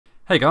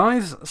Hey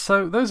guys,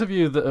 so those of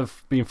you that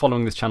have been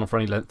following this channel for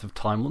any length of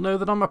time will know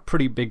that I'm a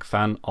pretty big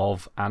fan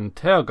of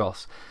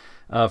Antergos.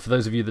 For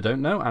those of you that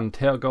don't know,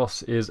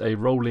 Antergos is a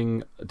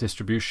rolling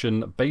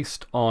distribution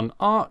based on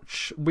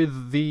Arch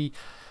with the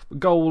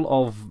goal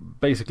of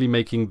basically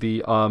making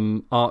the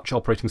Arch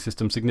operating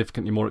system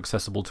significantly more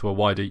accessible to a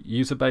wider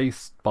user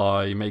base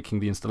by making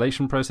the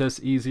installation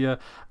process easier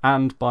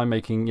and by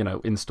making,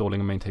 installing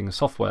and maintaining the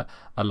software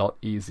a lot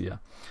easier.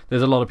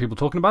 There's a lot of people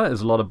talking about it,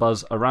 there's a lot of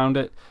buzz around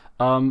it.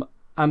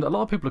 And a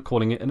lot of people are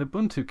calling it an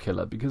Ubuntu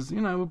killer because,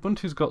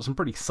 Ubuntu's got some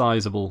pretty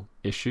sizable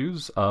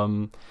issues.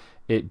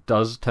 It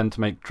does tend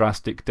to make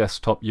drastic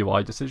desktop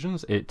UI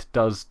decisions. It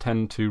does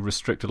tend to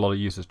restrict a lot of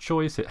users'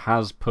 choice. It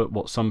has put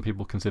what some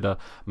people consider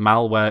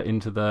malware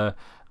into their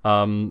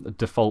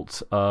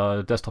default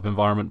desktop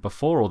environment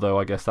before, although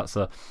I guess that's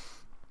it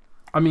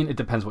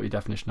depends what your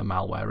definition of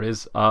malware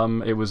is.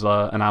 It was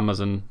an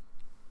Amazon...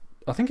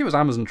 I think it was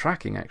Amazon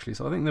tracking, actually,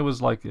 so I think there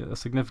was like a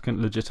significant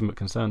legitimate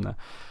concern there.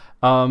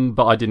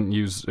 But I didn't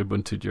use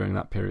Ubuntu during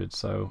that period,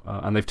 so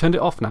and they've turned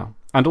it off now.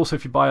 And also,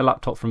 if you buy a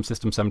laptop from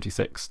System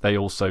 76, they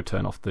also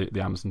turn off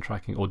the Amazon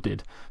tracking, or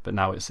did, but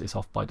now it's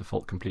off by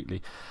default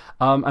completely.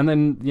 And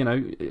then,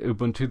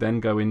 Ubuntu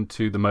then go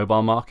into the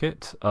mobile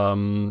market,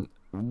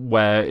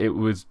 where it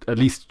was, at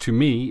least to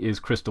me, is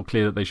crystal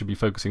clear that they should be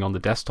focusing on the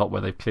desktop,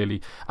 where they've clearly,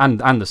 and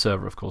the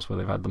server, of course, where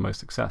they've had the most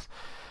success.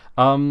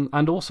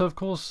 And also, of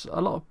course,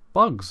 a lot of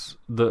bugs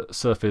that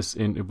surface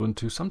in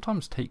Ubuntu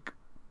sometimes take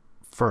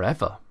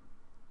forever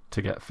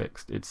to get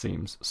fixed, it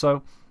seems.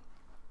 So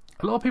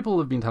a lot of people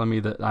have been telling me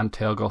that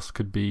Antergos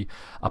could be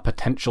a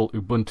potential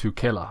Ubuntu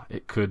killer.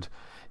 It could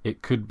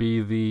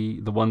be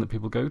the one that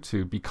people go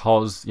to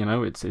because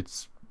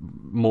it's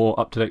more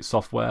up-to-date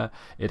software.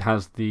 It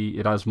has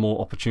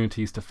more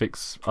opportunities to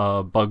fix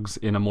bugs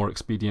in a more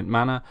expedient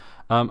manner,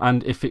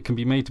 and if it can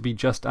be made to be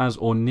just as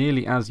or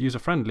nearly as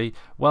user-friendly,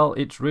 well,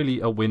 it's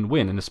really a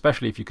win-win. And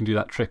especially if you can do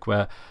that trick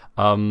where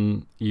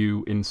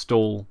you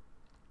install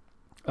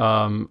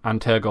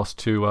Antergos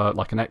to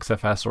like an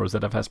XFS or a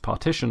ZFS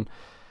partition,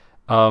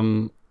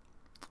 and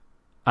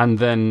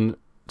then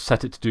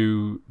set it to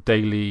do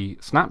daily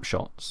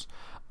snapshots,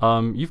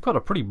 you've got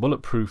a pretty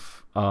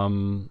bulletproof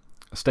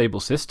stable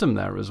system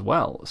there as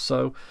well.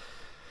 So,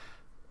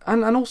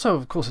 and also,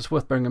 of course, it's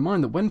worth bearing in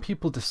mind that when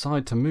people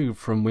decide to move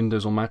from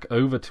Windows or Mac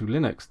over to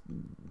Linux,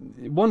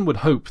 one would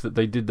hope that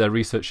they did their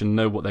research and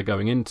know what they're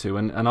going into.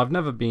 And I've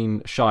never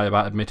been shy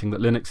about admitting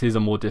that Linux is a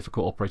more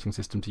difficult operating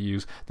system to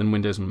use than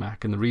Windows and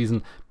Mac. And the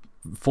reason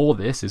for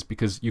this is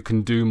because you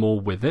can do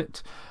more with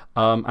it.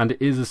 And it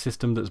is a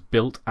system that's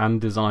built and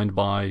designed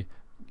by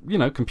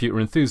computer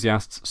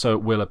enthusiasts, so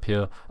it will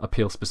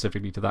appeal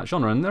specifically to that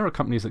genre. And there are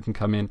companies that can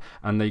come in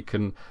and they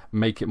can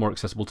make it more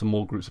accessible to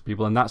more groups of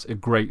people, and that's a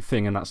great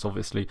thing, and that's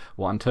obviously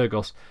what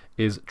Antergos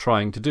is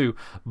trying to do.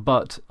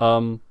 But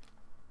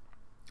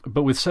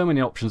with so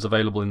many options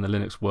available in the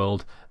Linux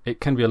world,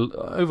 it can be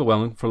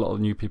overwhelming for a lot of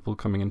new people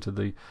coming into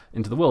the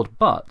world.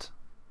 But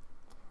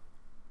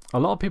a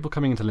lot of people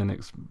coming into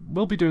Linux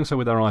will be doing so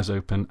with their eyes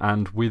open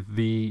and with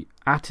the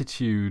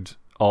attitude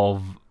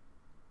of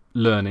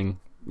learning.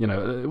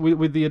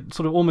 With the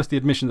sort of almost the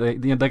admission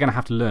that they're going to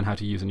have to learn how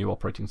to use a new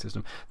operating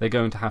system. They're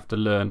going to have to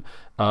learn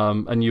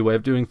a new way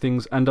of doing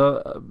things, and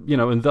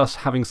and thus,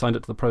 having signed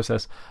up to the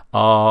process,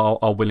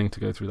 are willing to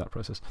go through that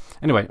process.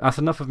 Anyway, that's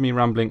enough of me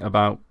rambling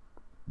about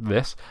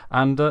this,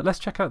 and let's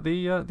check out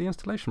the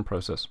installation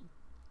process.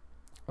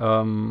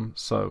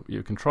 So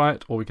you can try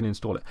it, or we can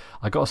install it.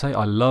 I gotta say,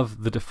 I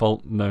love the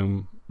default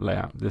GNOME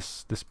layout.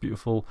 This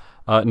beautiful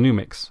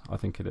Numix, I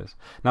think it is.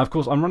 Now, of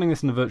course, I'm running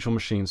this in a virtual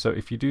machine, so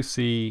if you do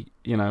see,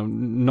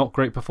 not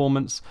great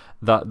performance,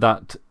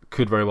 that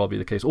could very well be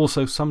the case.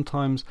 Also,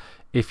 sometimes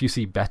if you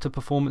see better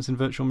performance in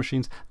virtual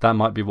machines, that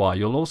might be why.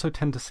 You'll also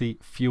tend to see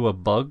fewer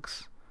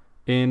bugs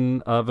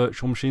in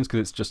virtual machines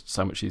because it's just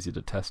so much easier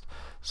to test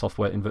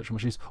software in virtual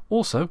machines.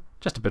 Also,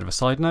 just a bit of a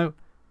side note,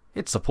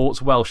 it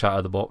supports Welsh out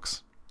of the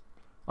box.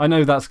 I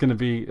know that's going to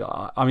be...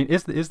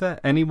 is there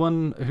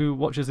anyone who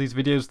watches these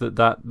videos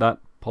that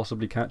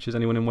possibly catches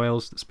anyone in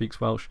Wales that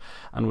speaks Welsh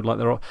and would like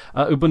their...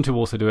 Ubuntu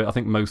also do it. I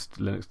think most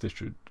Linux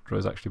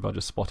distros actually, but I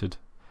just spotted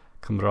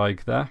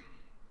Cymraeg there.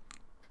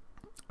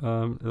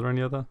 Are there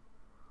any other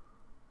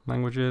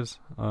languages?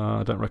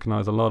 I don't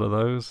recognise a lot of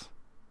those.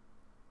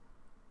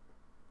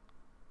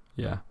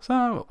 Yeah.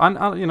 So, and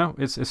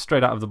it's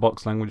straight out of the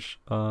box language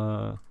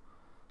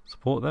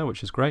support there,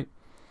 which is great.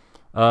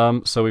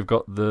 So we've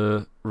got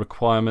the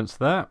requirements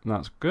there, and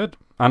that's good.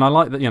 And I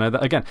like that,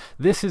 that again,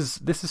 this is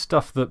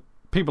stuff that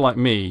people like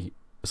me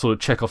sort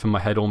of check off in my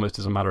head almost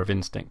as a matter of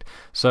instinct.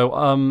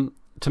 So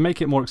to make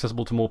it more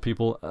accessible to more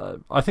people,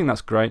 I think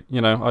that's great.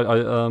 It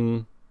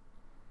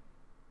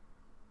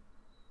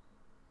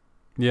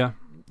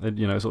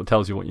sort of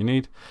tells you what you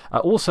need.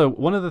 Also,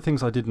 one of the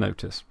things I did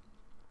notice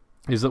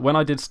is that when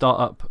I did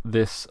start up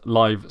this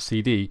live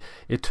CD,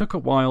 it took a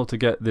while to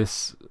get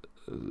this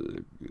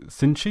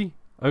Cinchi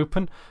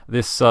open,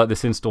 this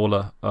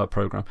installer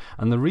program,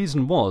 and the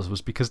reason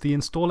was because the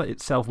installer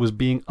itself was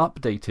being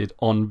updated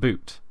on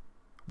boot,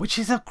 which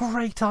is a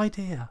great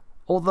idea.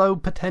 although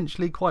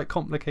potentially quite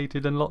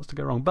complicated and lots to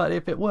go wrong. But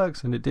if it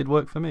works, and it did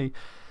work for me,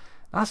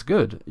 that's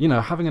good. You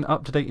know, having an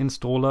up-to-date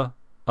installer,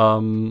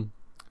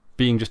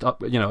 being just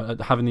up, you know,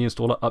 having the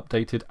installer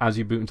updated as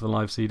you boot into the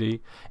live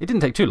CD. It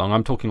didn't take too long.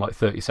 I'm talking like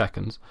 30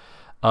 seconds,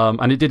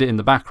 and it did it in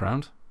the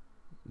background.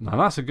 Now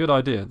that's a good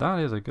idea. That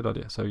is a good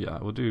idea. So yeah,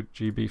 we'll do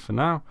GB for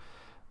now.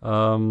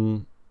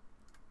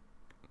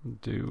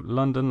 Do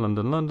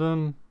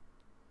London.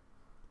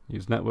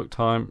 Use network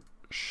time.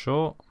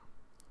 Sure.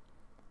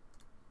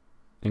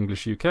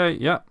 English UK.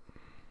 Yeah.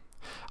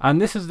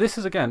 And this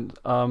is again.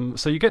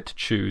 So you get to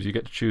choose.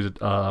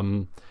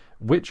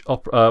 Which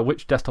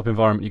desktop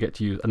environment you get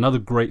to use. Another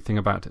great thing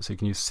about it. So you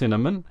can use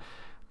Cinnamon.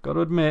 Got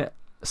to admit,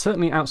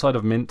 certainly outside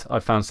of Mint, I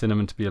found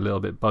Cinnamon to be a little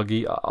bit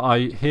buggy.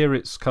 I hear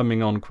it's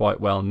coming on quite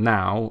well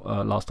now.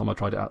 Last time I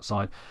tried it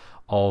outside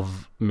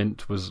of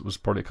Mint was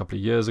probably a couple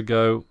of years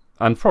ago,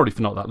 and probably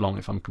for not that long,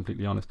 if I'm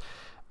completely honest.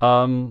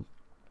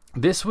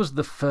 This was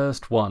the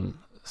first one.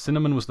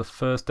 Cinnamon was the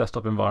first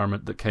desktop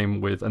environment that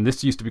came with, and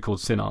this used to be called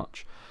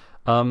CinArch.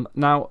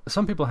 Now,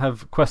 some people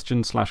have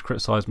questioned /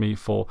 criticised me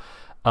for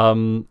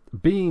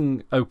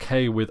being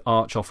okay with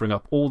Arch offering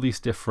up all these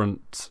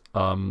different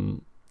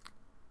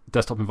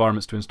desktop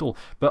environments to install,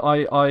 but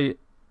I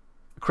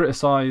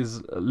criticise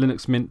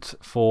Linux Mint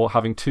for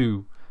having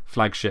 2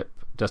 flagship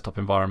desktop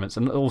environments,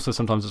 and also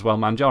sometimes as well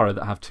Manjaro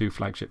that have 2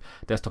 flagship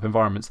desktop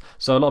environments.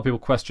 So a lot of people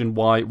question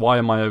why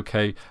am I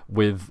okay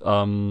with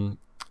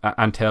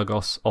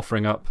Antergos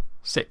offering up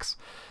 6.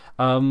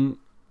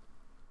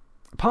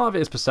 Part of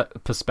it is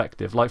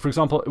perspective. Like, for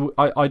example,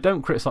 I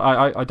don't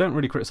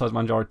really criticize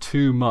Manjaro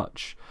too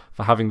much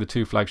for having the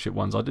 2 flagship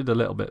ones. I did a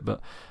little bit,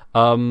 but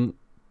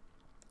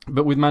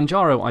with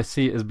Manjaro, I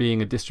see it as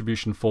being a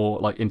distribution for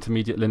like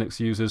intermediate Linux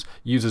users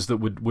that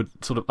would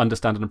sort of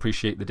understand and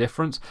appreciate the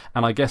difference.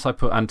 And I guess I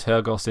put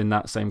Antergos in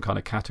that same kind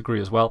of category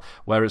as well,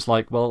 where it's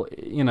like, well,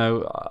 you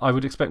know, I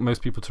would expect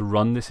most people to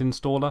run this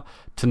installer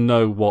to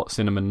know what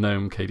Cinnamon,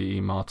 GNOME,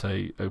 KDE,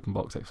 Mate,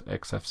 OpenBox,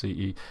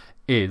 XFCE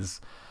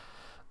is.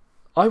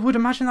 I would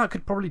imagine that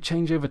could probably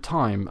change over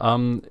time.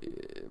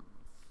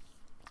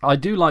 I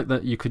do like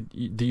that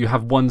you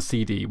have one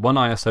CD, one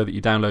ISO that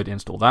you download and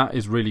install. That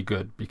is really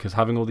good, because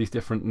having all these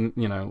different,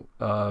 you know,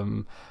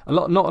 not a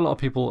lot of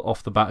people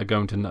off the bat are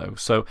going to know.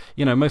 So,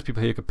 you know, most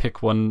people here could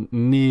pick one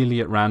nearly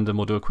at random,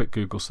 or do a quick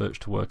Google search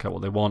to work out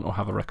what they want, or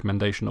have a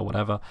recommendation or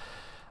whatever.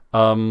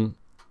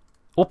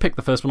 Or pick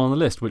the first one on the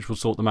list, which will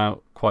sort them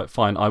out quite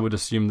fine. I would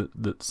assume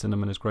that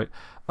Cinnamon is great.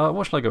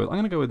 What shall I go with? I'm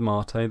going to go with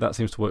Mate. That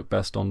seems to work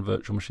best on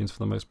virtual machines for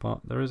the most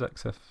part. There is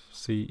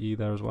XFCE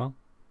there as well.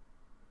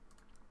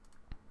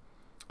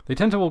 They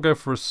tend to all go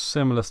for a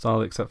similar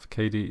style, except for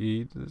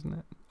KDE, doesn't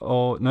it?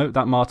 Or no,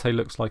 that Mate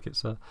looks like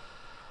it's a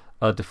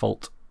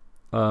default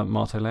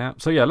Mate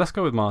layout. So yeah, let's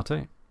go with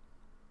Mate.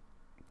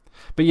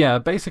 But yeah,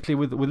 basically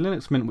with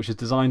Linux Mint, which is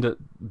designed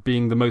at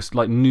being the most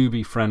like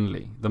newbie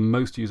friendly, the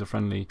most user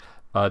friendly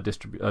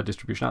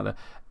distribution out there,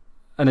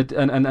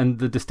 and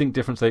the distinct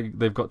difference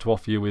they've got to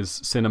offer you is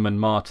Cinnamon,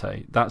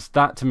 Mate.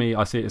 That to me,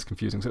 I see it as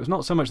confusing. So it's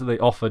not so much that they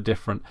offer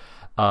different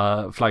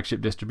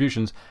flagship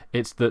distributions;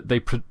 it's that they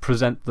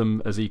present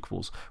them as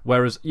equals.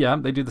 Whereas, yeah,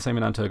 they do the same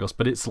in Antergos,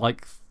 but it's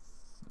like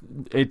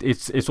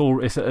it's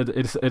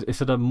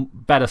at a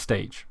better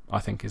stage, I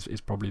think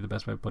is probably the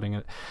best way of putting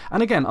it.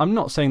 And again, I'm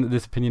not saying that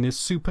this opinion is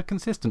super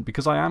consistent,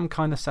 because I am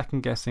kind of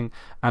second guessing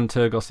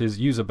Antergos'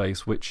 user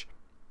base, which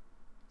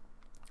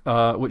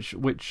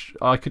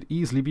I could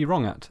easily be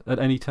wrong at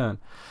any turn.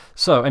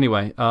 So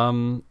anyway,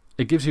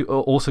 it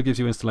also gives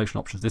you installation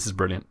options. This is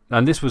brilliant,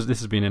 and this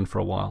has been in for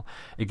a while.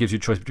 It gives you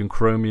a choice between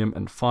Chromium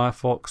and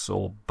Firefox,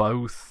 or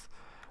both.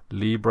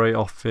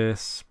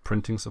 LibreOffice,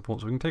 printing support.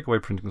 So we can take away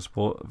printing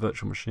support,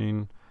 virtual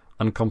machine,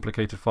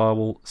 uncomplicated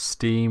firewall,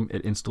 Steam.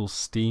 It installs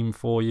Steam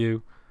for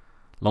you.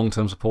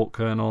 Long-term support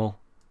kernel.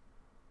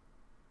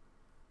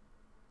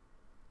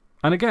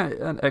 And again,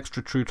 an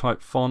extra true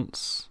type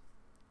fonts.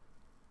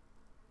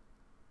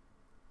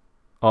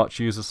 Arch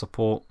user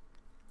support.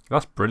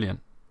 That's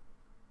brilliant.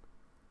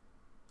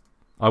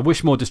 I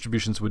wish more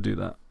distributions would do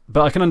that.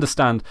 But I can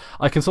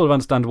sort of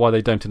understand why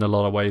they don't in a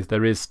lot of ways.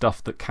 There is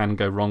stuff that can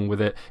go wrong with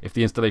it. If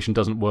the installation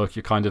doesn't work,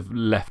 you're kind of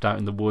left out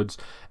in the woods.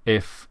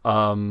 If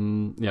so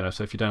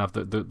if you don't have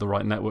the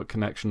right network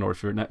connection, or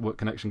if your network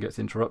connection gets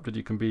interrupted,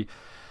 you can be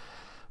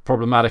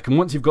problematic. And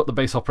once you've got the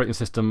base operating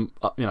system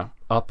up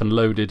and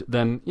loaded,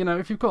 then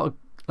if you've got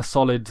a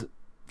solid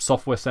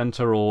software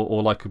center,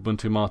 or like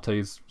Ubuntu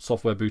Mate's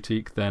software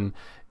boutique, then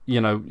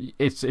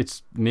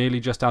it's nearly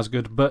just as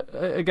good. But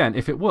again,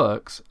 if it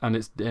works, and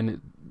it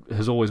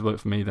has always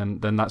worked for me, then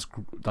that's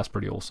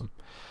pretty awesome.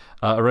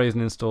 Erase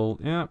and install,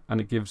 yeah, and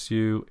it gives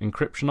you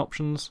encryption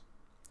options,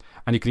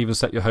 and you can even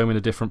set your home in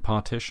a different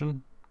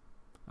partition.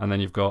 And then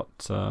you've got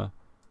should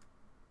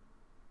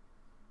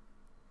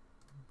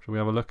we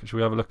have a look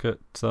at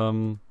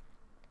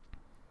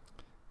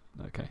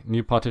okay,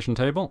 new partition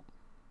table.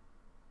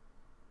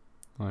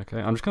 Okay,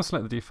 I'm just going to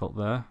select the default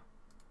there.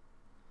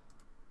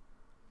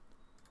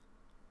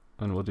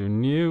 And we'll do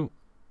new,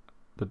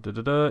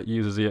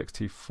 users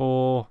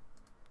ext4,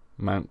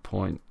 mount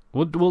point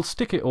we'll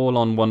stick it all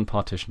on one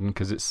partition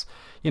because it's,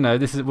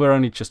 we're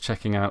only just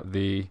checking out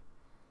the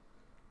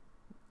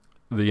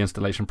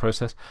installation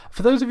process.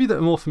 For those of you that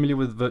are more familiar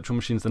with virtual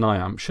machines than I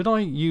am, should I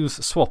use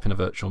swap in a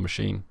virtual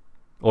machine?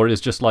 Or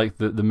is just like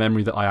the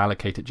memory that I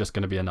allocate it just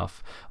going to be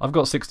enough? I've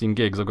got 16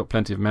 gigs, I've got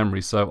plenty of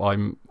memory, so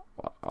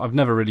I've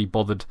never really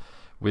bothered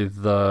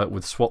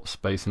with swap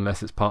space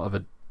unless it's part of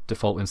a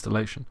default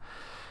installation.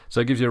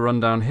 So it gives you a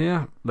rundown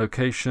here: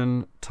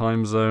 location,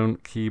 time zone,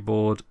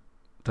 keyboard,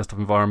 desktop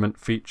environment,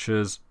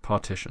 features,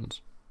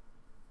 partitions.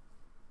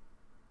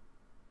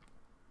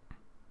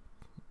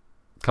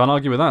 Can't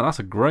argue with that. That's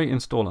a great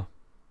installer.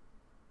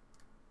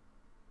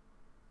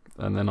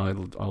 And then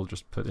I'll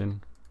just put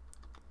in,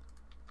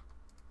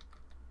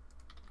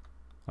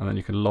 and then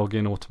you can log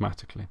in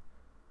automatically.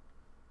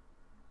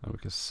 And we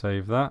can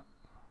save that.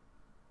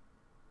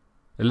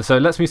 So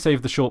it lets me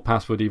save the short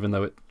password, even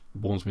though it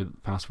warns me that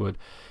the password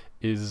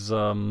is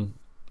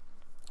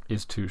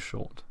too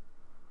short.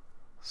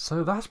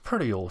 So that's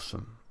pretty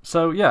awesome.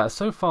 So yeah,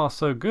 so far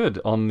so good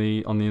on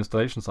the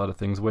installation side of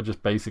things. We're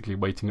just basically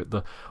waiting at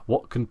the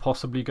what can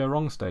possibly go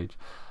wrong stage.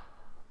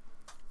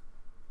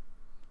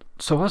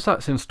 So as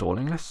that's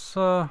installing, let's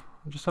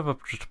just have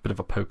just a bit of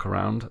a poke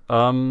around.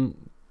 So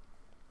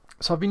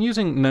I've been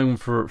using GNOME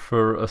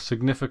for a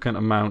significant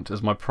amount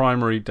as my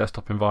primary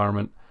desktop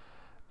environment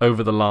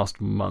over the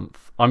last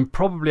month. I'm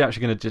probably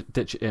actually going to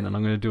ditch it in, and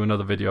I'm going to do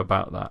another video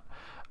about that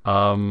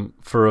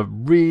for a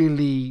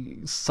really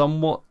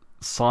somewhat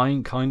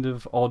kind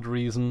of odd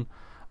reason.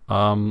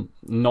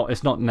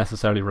 It's not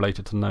necessarily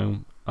related to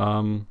GNOME.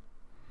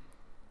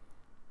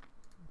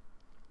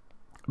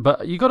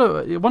 But you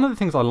gotta. One of the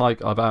things I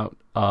like about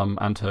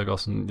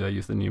Antergos, and they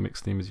use the new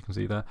mix theme, as you can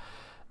see there.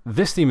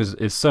 This theme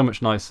is so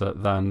much nicer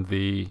than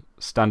the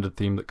standard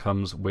theme that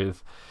comes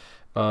with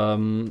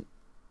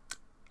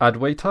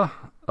Adwaita,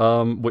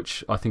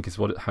 which I think is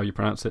how you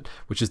pronounce it,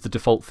 which is the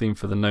default theme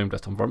for the GNOME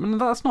desktop environment.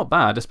 And that's not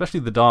bad,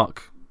 especially the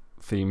dark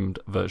themed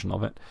version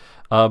of it.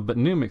 But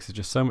NewMix is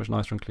just so much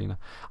nicer and cleaner.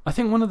 I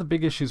think one of the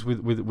big issues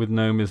with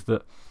GNOME is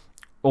that,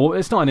 or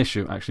it's not an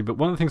issue actually, but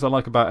one of the things I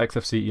like about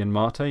XFCE and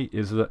Mate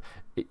is that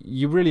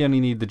you really only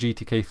need the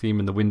GTK theme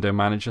and the window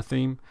manager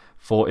theme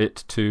for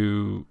it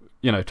to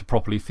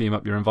properly theme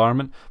up your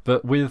environment.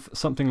 But with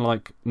something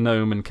like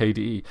GNOME and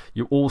KDE,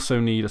 you also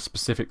need a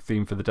specific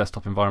theme for the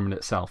desktop environment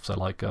itself. So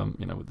like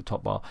with the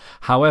top bar.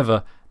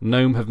 However,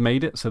 GNOME have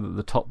made it so that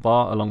the top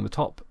bar along the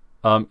top,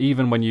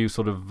 even when you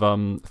sort of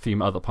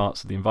theme other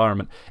parts of the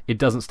environment, it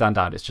doesn't stand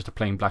out. It's just a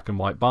plain black and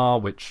white bar,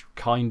 which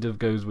kind of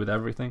goes with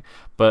everything.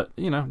 But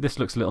this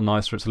looks a little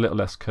nicer. It's a little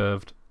less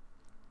curved.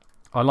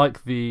 I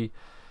like the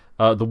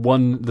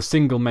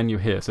single menu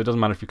here. So it doesn't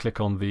matter if you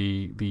click on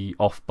the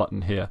off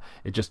button here.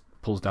 It just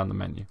pulls down the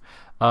menu.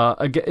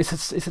 Again,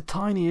 it's a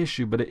tiny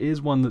issue, but it is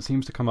one that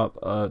seems to come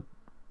up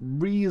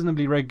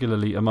reasonably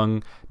regularly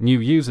among new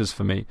users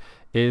for me.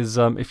 Is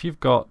if you've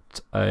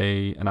got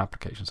an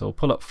application, so we'll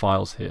pull up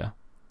files here,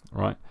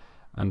 right,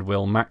 and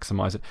we'll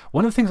maximize it.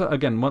 One of the things that,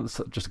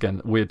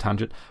 weird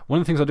tangent. One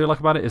of the things I do like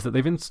about it is that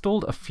they've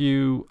installed a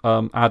few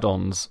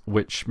add-ons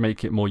which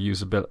make it more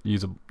user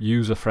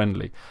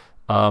friendly.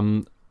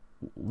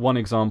 One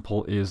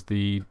example is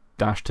the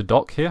dash to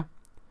dock here.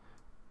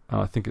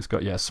 I think it's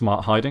got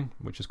smart hiding,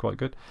 which is quite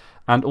good,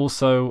 and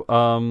also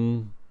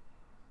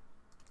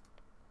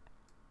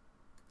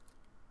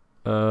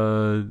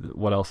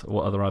what else?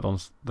 What other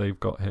add-ons they've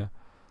got here?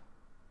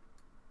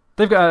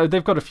 They've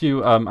got a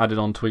few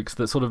added-on tweaks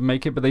that sort of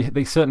make it, but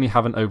they certainly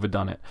haven't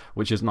overdone it,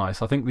 which is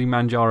nice. I think the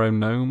Manjaro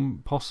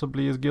GNOME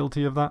possibly is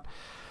guilty of that.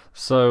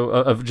 So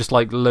of just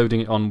like loading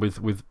it on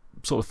with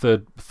sort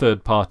of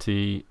third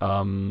party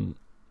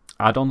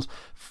add-ons,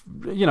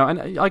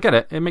 and I get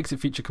it. It makes it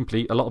feature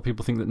complete. A lot of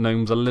people think that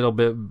GNOME's a little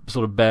bit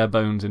sort of bare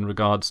bones in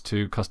regards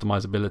to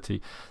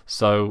customizability.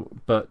 So,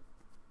 but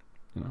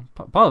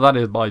part of that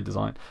is by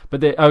design.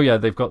 But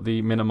they've got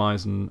the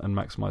minimize and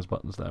maximize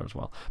buttons there as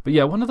well. But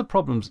yeah, one of the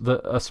problems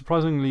that a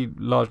surprisingly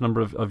large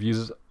number of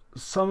users,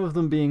 some of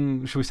them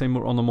being, shall we say,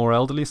 more on the more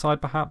elderly side,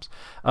 perhaps,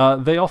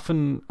 they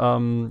often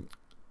when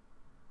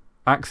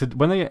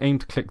they aim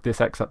to click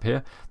this X up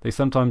here, they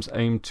sometimes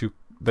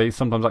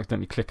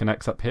accidentally click an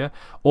X up here,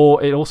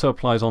 or it also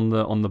applies on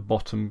the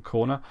bottom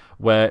corner,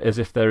 where as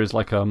if there is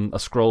like a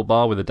scroll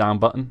bar with a down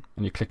button,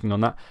 and you're clicking on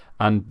that,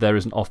 and there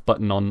is an off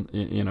button on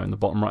in the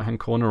bottom right hand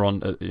corner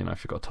on if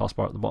you've got a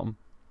taskbar at the bottom.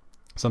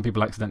 Some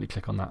people accidentally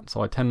click on that, so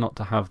I tend not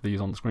to have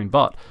these on the screen.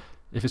 But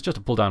if it's just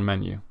a pull down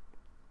menu,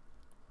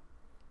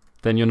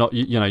 then you're not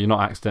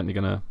accidentally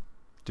going to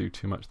do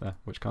too much there,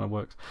 which kind of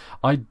works.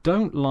 I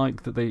don't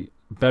like that they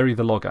bury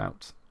the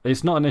logout.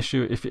 It's not an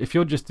issue if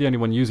you're just the only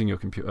one using your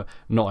computer,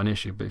 not an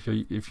issue. But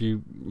if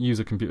you use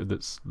a computer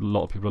that's a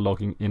lot of people are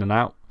logging in and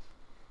out,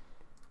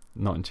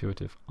 not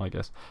intuitive, I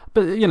guess.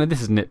 But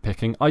this is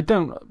nitpicking. I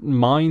don't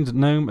mind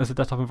GNOME as a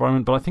desktop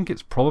environment, but I think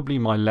it's probably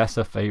my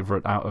lesser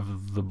favourite out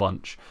of the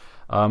bunch.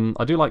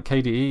 I do like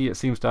KDE. It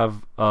seems to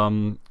have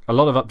a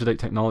lot of up-to-date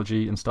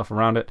technology and stuff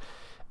around it.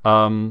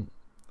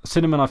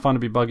 Cinnamon I find to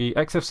be buggy.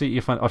 XFCE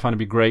I find to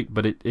be great,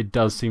 but it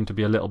does seem to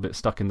be a little bit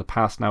stuck in the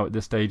past now at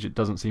this stage. It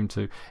doesn't seem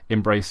to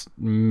embrace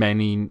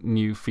many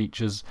new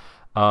features,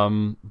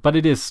 but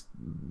it is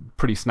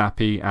pretty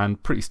snappy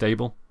and pretty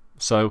stable.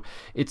 So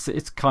it's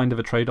kind of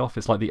a trade-off.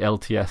 It's like the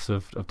LTS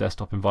of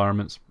desktop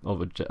environments, of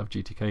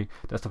GTK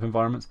desktop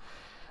environments.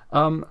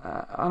 And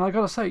I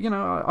gotta say,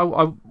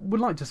 I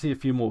would like to see a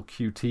few more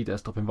Qt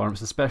desktop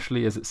environments,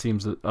 especially as it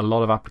seems that a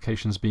lot of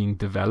applications being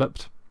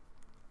developed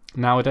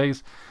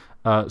nowadays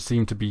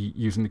seem to be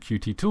using the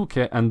Qt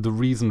toolkit, and the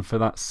reason for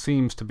that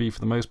seems to be, for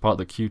the most part,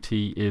 that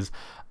Qt is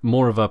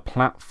more of a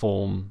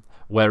platform,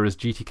 whereas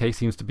GTK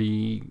seems to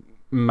be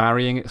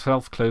marrying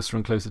itself closer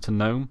and closer to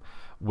GNOME,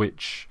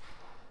 which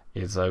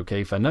is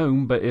okay for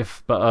GNOME, but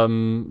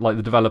like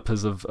the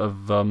developers of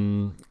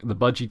the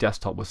Budgie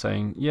desktop were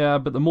saying, yeah,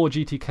 but the more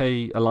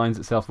GTK aligns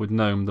itself with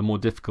GNOME, the more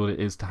difficult it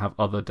is to have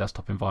other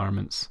desktop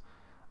environments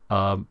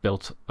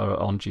built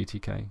on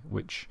GTK,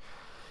 which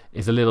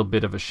is a little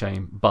bit of a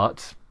shame,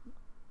 but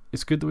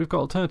it's good that we've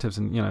got alternatives,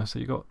 and so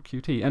you've got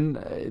Qt, and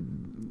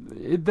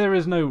there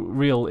is no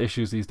real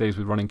issues these days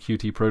with running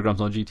Qt programs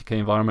on a GTK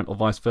environment or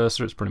vice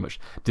versa. It's pretty much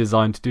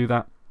designed to do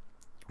that.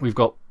 We've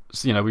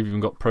even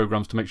got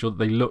programs to make sure that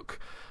they look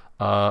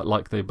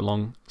like they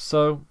belong.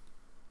 So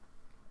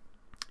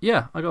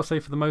yeah, I gotta say,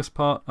 for the most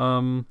part,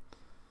 running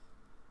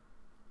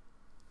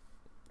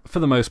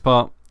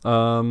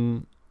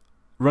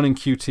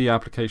Qt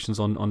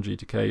applications on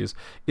GTK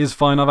is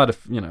fine. I've had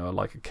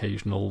like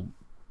occasional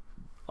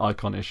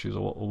icon issues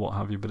or what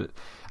have you,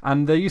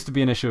 and there used to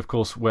be an issue, of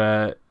course,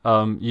 where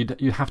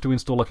you have to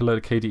install like a load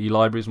of KDE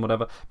libraries and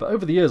whatever. But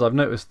over the years, I've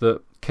noticed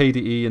that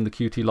KDE and the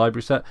Qt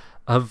library set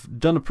have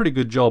done a pretty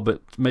good job at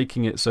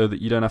making it so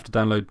that you don't have to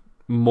download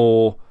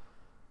more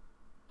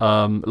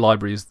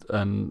libraries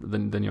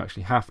than you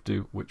actually have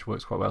to, which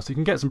works quite well. So you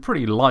can get some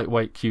pretty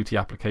lightweight Qt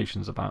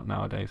applications about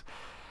nowadays.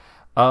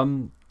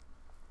 And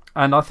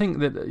I think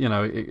that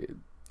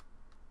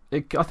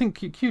I think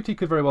Qt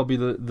could very well be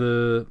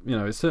the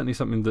it's certainly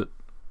something that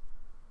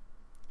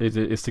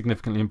is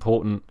significantly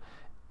important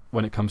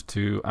when it comes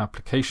to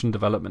application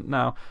development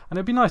now, and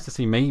it'd be nice to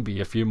see maybe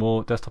a few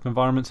more desktop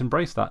environments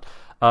embrace that.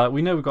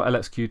 We know we've got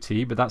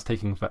LXQT, but that's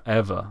taking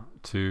forever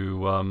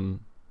to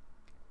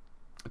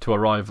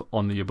arrive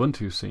on the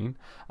Ubuntu scene,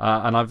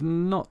 and I've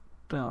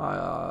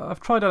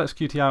tried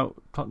LXQT out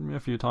a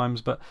few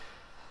times, but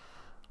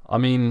I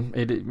mean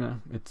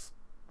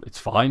it's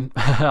fine,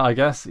 I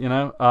guess.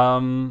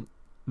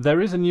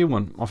 There is a new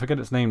one. I forget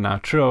its name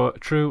now. True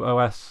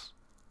OS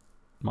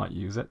might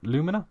use it.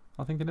 Lumina,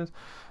 I think it is.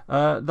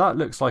 That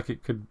looks like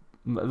it could.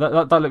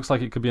 That looks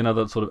like it could be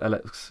another sort of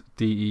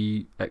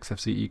LXDE,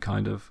 XFCE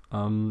kind of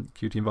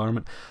Qt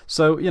environment.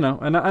 So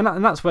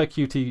and that's where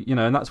Qt,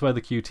 and that's where the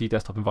Qt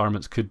desktop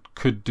environments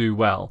could do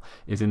well,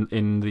 is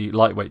in the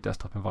lightweight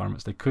desktop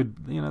environments. They could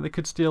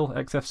steal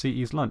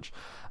XFCE's lunch,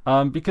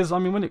 because I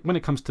mean when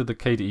it comes to the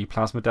KDE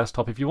Plasma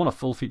desktop, if you want a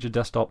full featured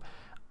desktop,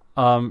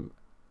 can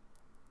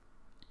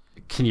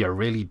you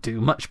really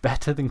do much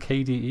better than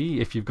KDE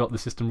if you've got the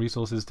system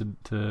resources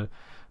to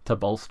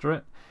bolster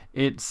it?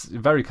 It's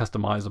very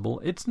customizable.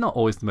 It's not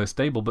always the most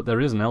stable, but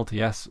there is an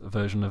LTS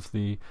version of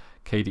the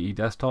KDE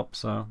desktop,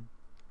 so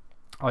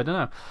I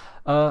don't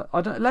know.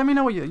 Let me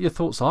know what your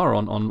thoughts are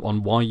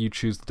on why you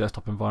choose the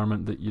desktop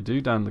environment that you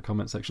do down in the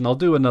comment section. I'll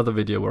do another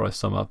video where I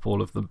sum up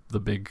all of the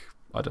big,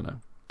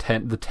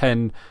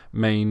 10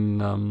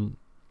 main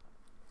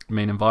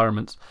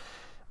environments.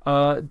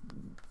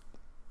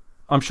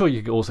 I'm sure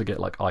you could also get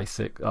like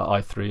i6,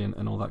 i3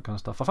 and all that kind of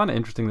stuff. I find it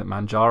interesting that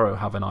Manjaro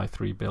have an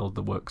i3 build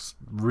that works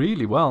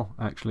really well,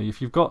 actually. If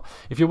you're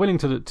willing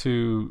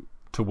to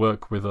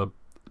work with a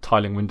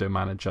tiling window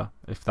manager,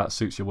 if that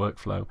suits your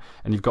workflow,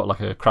 and you've got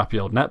like a crappy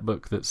old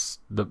netbook that's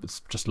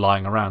just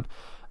lying around,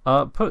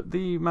 put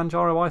the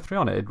Manjaro i3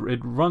 on it. It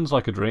runs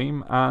like a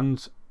dream,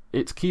 and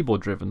it's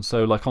keyboard driven.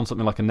 So like on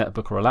something like a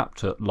netbook or a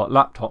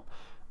laptop,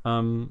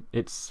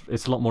 it's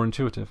a lot more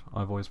intuitive,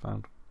 I've always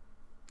found.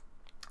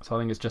 So I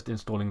think it's just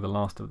installing the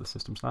last of the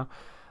systems now.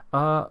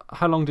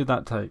 How long did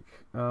that take?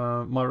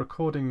 My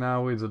recording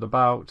now is at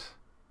about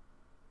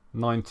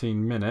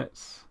 19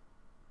 minutes,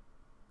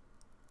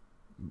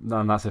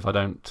 and that's if I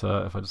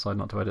decide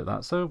not to edit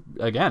that. So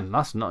again,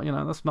 that's not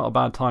a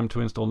bad time to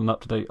install an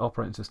up-to-date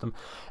operating system.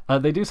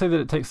 They do say that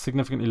it takes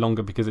significantly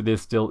longer because it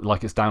is still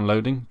it's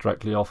downloading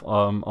directly off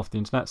the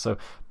internet. So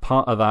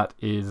part of that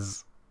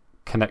is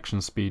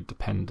connection speed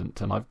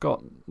dependent, and I've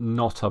got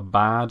not a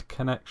bad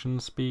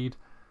connection speed.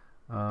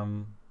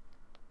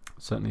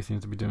 Certainly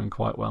seems to be doing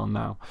quite well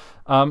now.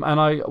 And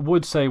I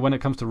would say when it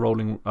comes to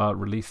rolling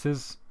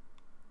releases,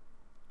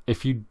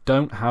 if you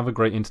don't have a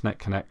great internet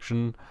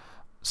connection,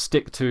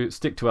 stick to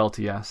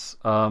LTS.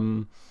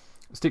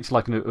 Stick to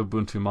like an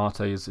Ubuntu Mate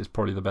is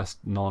probably the best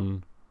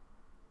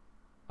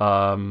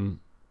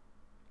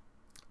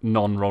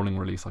non-rolling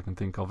release I can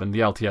think of, and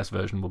the LTS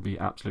version will be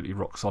absolutely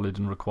rock solid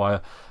and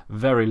require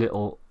very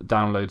little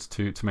downloads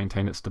to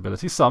maintain its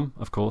stability. Some,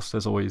 of course,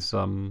 there's always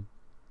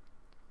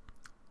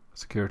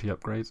security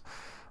upgrades,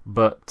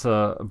 but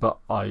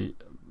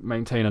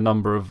maintain a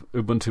number of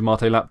Ubuntu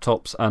Mate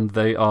laptops, and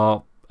they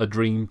are a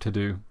dream to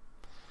do.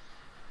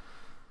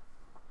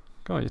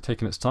 God, you're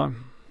taking its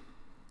time.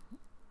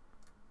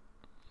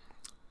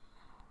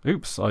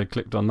 Oops, I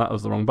clicked on that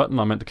as the wrong button.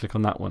 I meant to click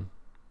on that one.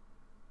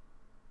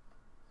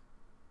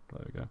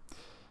 There we go.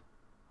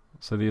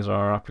 So these are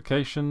our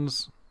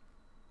applications.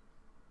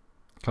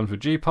 Comes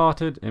with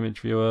gparted, image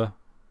viewer.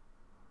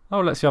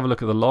 Oh, let's have a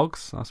look at the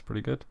logs. That's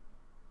pretty good.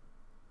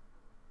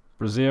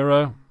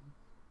 Brazero.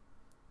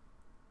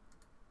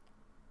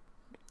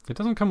 It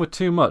doesn't come with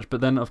too much,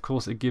 but then of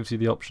course it gives you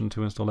the option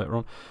to install later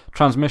on.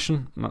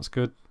 Transmission, that's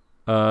good.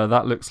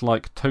 That looks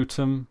like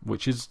Totem,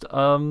 which is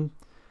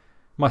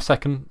my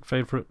second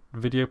favourite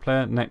video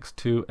player, next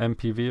to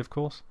MPV, of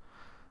course.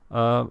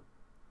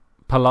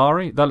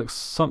 Polari, that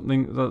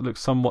looks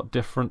somewhat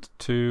different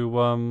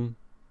to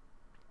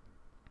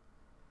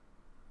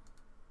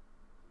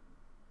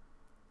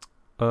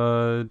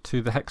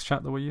the hex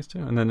chat that we're used to.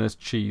 And then there's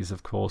Cheese,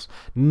 of course.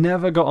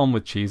 Never got on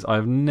with Cheese.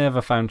 I've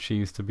never found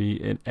Cheese to be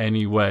in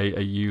any way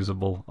a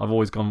usable. I've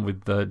always gone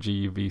with the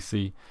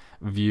GUVC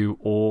View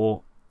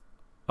or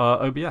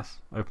OBS,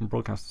 Open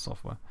Broadcaster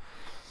Software.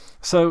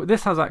 So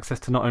this has access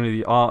to not only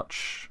the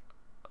Arch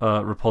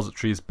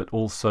repositories, but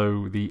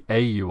also the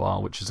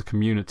AUR, which is a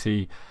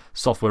community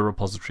software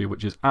repository,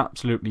 which is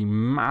absolutely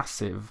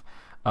massive.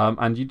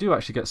 And you do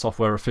actually get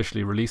software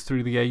officially released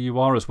through the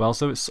AUR as well,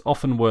 so it's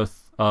often worth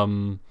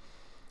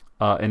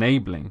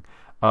enabling.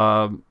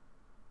 For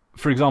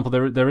example,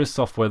 there is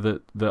software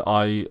that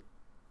I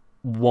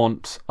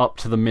want up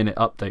to the minute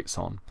updates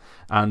on,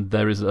 and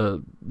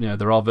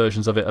there are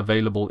versions of it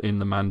available in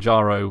the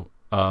Manjaro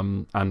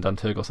and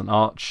Antergos and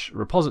Arch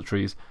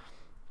repositories,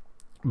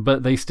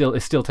 but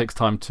it still takes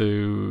time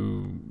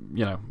to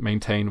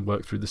maintain,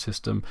 work through the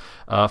system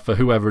for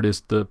whoever it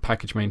is, the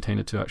package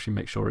maintainer, to actually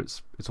make sure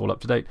it's all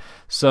up to date.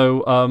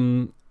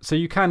 So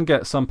you can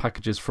get some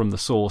packages from the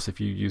source if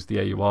you use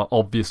the AUR.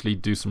 Obviously,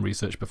 do some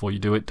research before you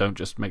do it. Don't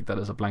just make that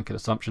as a blanket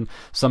assumption.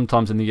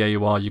 Sometimes in the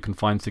AUR you can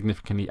find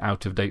significantly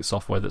out-of-date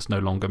software that's no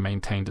longer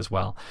maintained as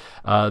well.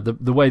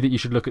 The way that you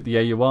should look at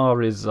the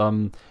AUR is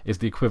the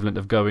equivalent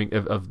of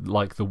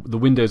the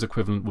Windows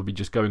equivalent would be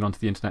just going onto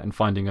the internet and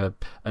finding a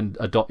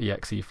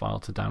 .exe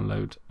file to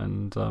download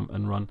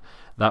and run.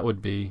 That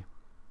would be,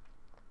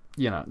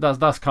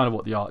 that's kind of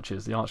what the Arch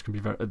is. The Arch can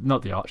be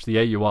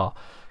the AUR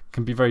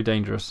can be very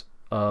dangerous.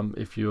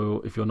 If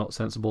you're not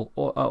sensible,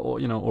 or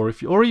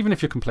even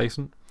if you're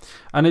complacent,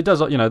 and it does,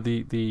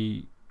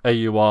 the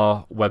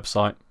AUR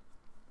website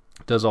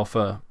does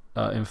offer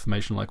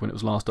information like when it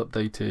was last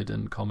updated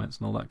and comments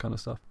and all that kind of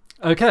stuff.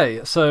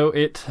 Okay, so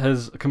it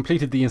has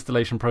completed the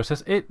installation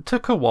process. It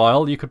took a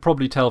while. You could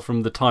probably tell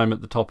from the time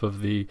at the top of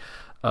the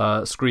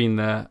screen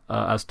there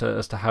as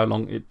to how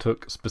long it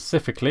took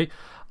specifically.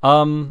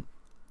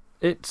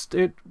 It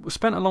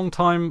spent a long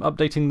time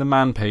updating the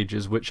man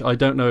pages, which I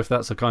don't know if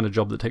that's a kind of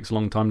job that takes a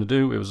long time to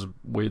do. It was a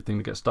weird thing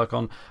to get stuck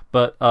on,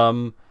 but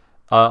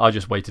I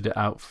just waited it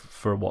out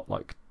for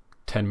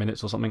 10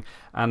 minutes or something,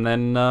 and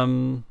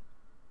then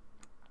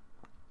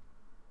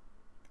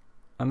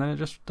it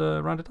just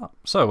rounded up.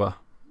 So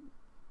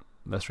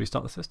let's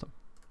restart the system.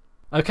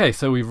 Okay,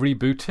 so we've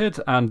rebooted,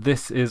 and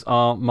this is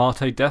our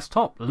Mate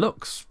desktop.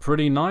 Looks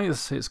pretty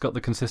nice. It's got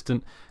the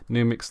consistent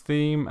Numix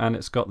theme, and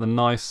it's got that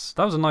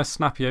was a nice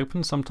snappy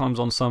open.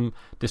 Sometimes on some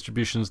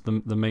distributions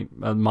the Mate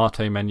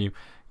menu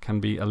can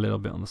be a little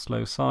bit on the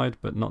slow side,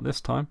 but not this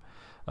time.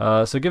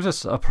 So it gives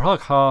us a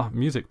Pragha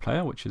music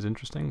player, which is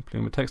interesting.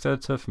 Playing with text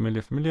editor,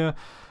 familiar.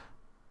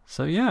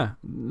 So yeah,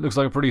 looks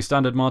like a pretty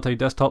standard Mate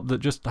desktop that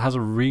just has a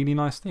really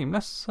nice theme.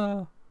 Let's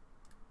have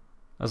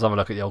a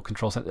look at the old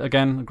control center.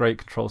 Again, a great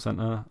control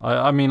center.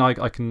 I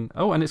can...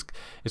 Oh, and it's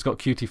got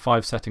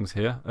Qt5 settings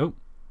here. Oh.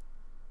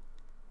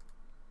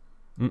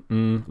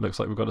 Looks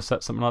like we've got to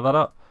set something like that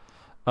up.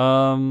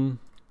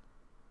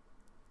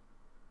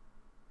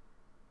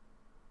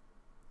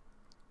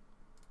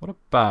 What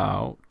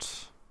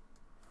about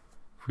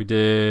if we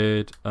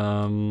did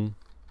sudo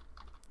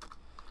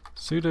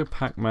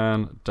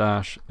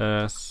pacman-s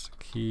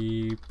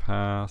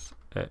keypath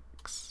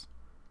x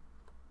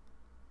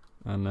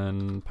and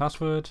then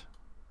password.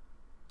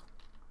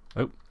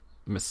 Oh,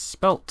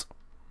 misspelt.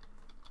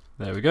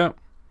 There we go.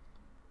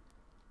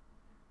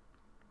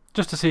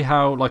 Just to see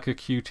how, like, a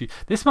Qt...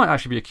 This might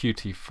actually be a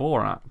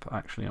Qt4 app,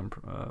 actually,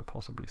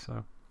 possibly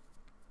so.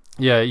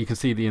 Yeah, you can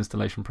see the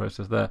installation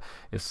process there.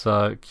 It's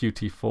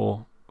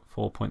Qt4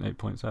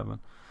 4.8.7.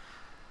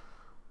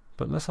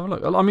 But let's have a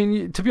look. I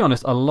mean, to be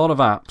honest, a lot of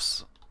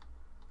apps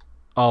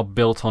are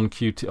built on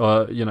Qt,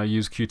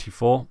 use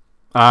Qt4.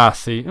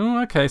 See.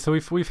 Oh, okay, so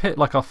we've hit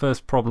like our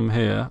first problem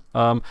here.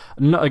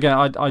 Again,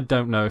 I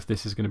don't know if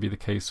this is going to be the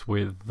case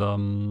with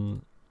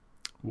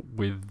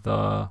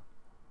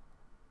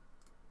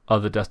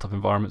other desktop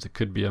environments. It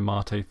could be a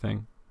Mate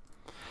thing.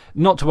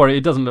 Not to worry,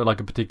 it doesn't look like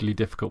a particularly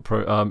difficult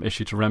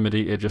issue to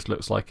remedy. It just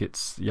looks like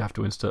you have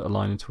to insert a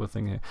line into a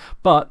thing here.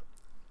 But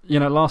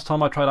last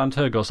time I tried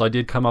Antergos, I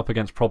did come up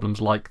against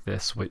problems like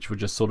this, which were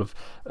just sort of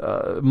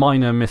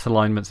minor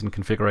misalignments in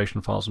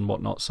configuration files and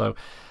whatnot. So,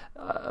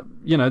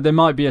 there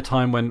might be a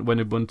time when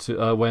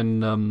Ubuntu,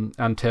 when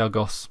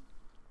Antergos,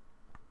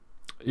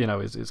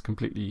 is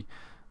completely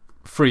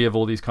free of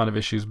all these kind of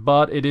issues.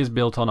 But it is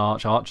built on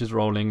Arch. Arch is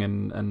rolling,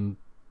 and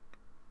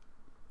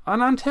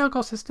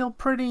Antergos is still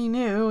pretty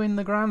new in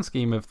the grand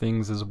scheme of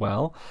things as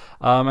well,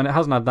 and it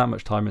hasn't had that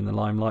much time in the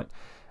limelight.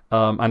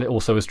 And it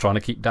also is trying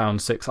to keep down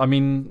 6. I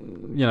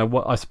mean,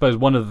 what I suppose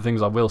one of the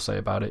things I will say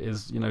about it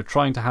is,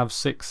 trying to have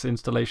 6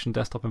 installation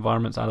desktop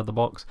environments out of the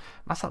box.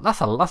 That's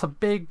a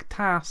big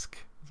task.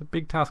 It's a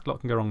big task. A lot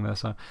can go wrong there.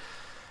 So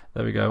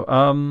there we go.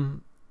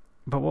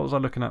 But what was I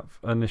looking at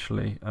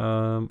initially?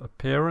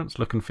 Appearance,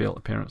 look and feel,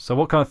 appearance. So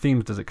what kind of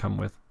themes does it come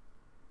with?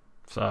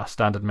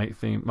 Standard Mate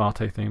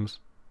themes.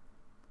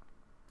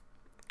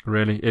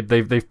 Really,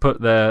 they've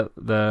put their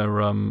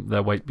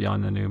weight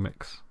behind the new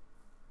mix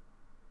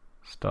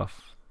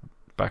stuff.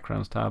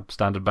 Backgrounds tab,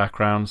 standard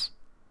backgrounds.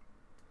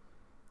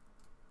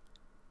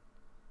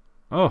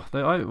 Oh,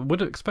 I would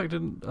have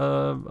expected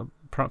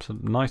perhaps a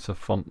nicer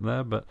font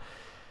there, but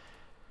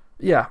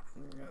yeah.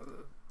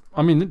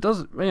 I mean, it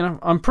does.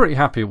 I'm pretty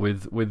happy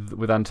with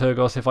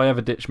Antergos. If I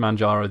ever ditch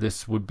Manjaro,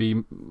 this would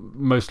be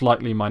most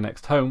likely my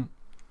next home,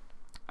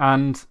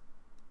 and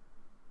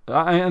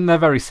they're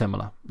very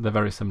similar.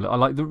 I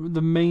like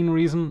the main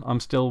reason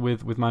I'm still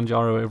with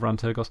Manjaro over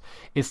Antergos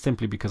is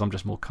simply because I'm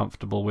just more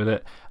comfortable with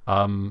it.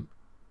 Habits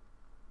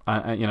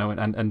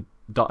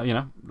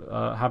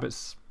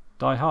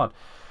die hard.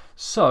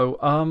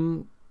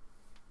 So,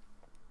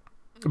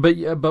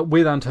 but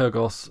with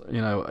Antergos,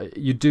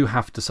 you do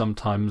have to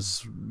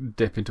sometimes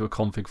dip into a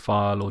config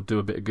file or do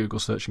a bit of Google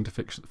searching to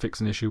fix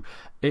an issue.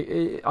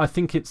 I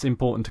think it's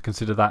important to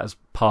consider that as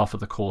part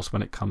of the course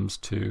when it comes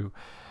to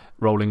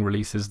rolling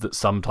releases, that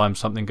sometimes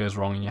something goes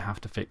wrong and you have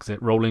to fix it.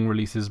 Rolling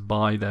releases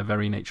by their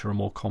very nature are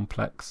more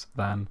complex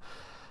than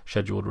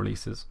scheduled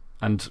releases,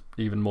 and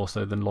even more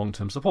so than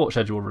long-term support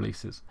scheduled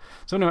releases.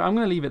 So anyway, I'm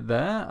going to leave it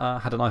there.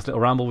 Had a nice little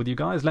ramble with you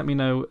guys. Let me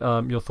know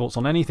your thoughts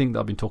on anything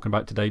that I've been talking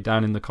about today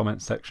down in the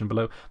comments section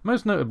below.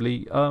 Most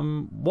notably,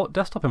 what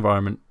desktop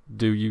environment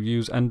do you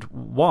use and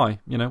why?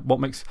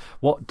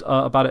 What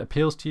about it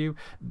appeals to you?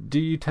 Do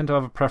you tend to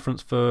have a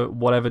preference for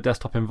whatever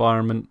desktop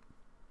environment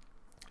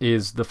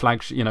is the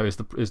flagship,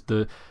 is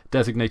the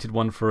designated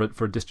one for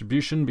a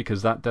distribution,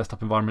 because that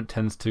desktop environment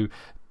tends to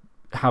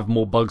have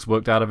more bugs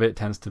worked out of it,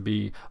 tends to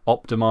be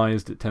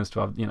optimized, it tends to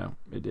have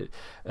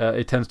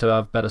it tends to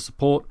have better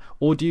support?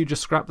 Or do you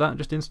just scrap that and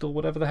just install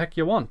whatever the heck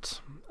you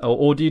want?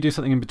 Or do you do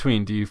something in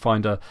between? Do you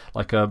find a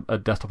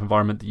desktop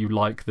environment that you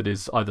like that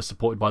is either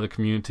supported by the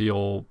community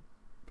or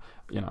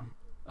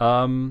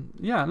let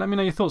me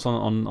know your thoughts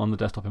on the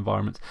desktop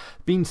environments.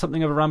 Been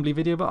something of a rambly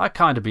video, but I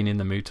kind of been in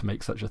the mood to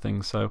make such a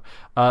thing. So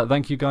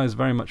thank you guys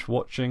very much for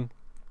watching.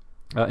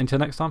 Until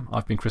next time,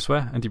 I've been Chris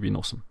Ware, and you've been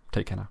awesome.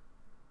 Take care now.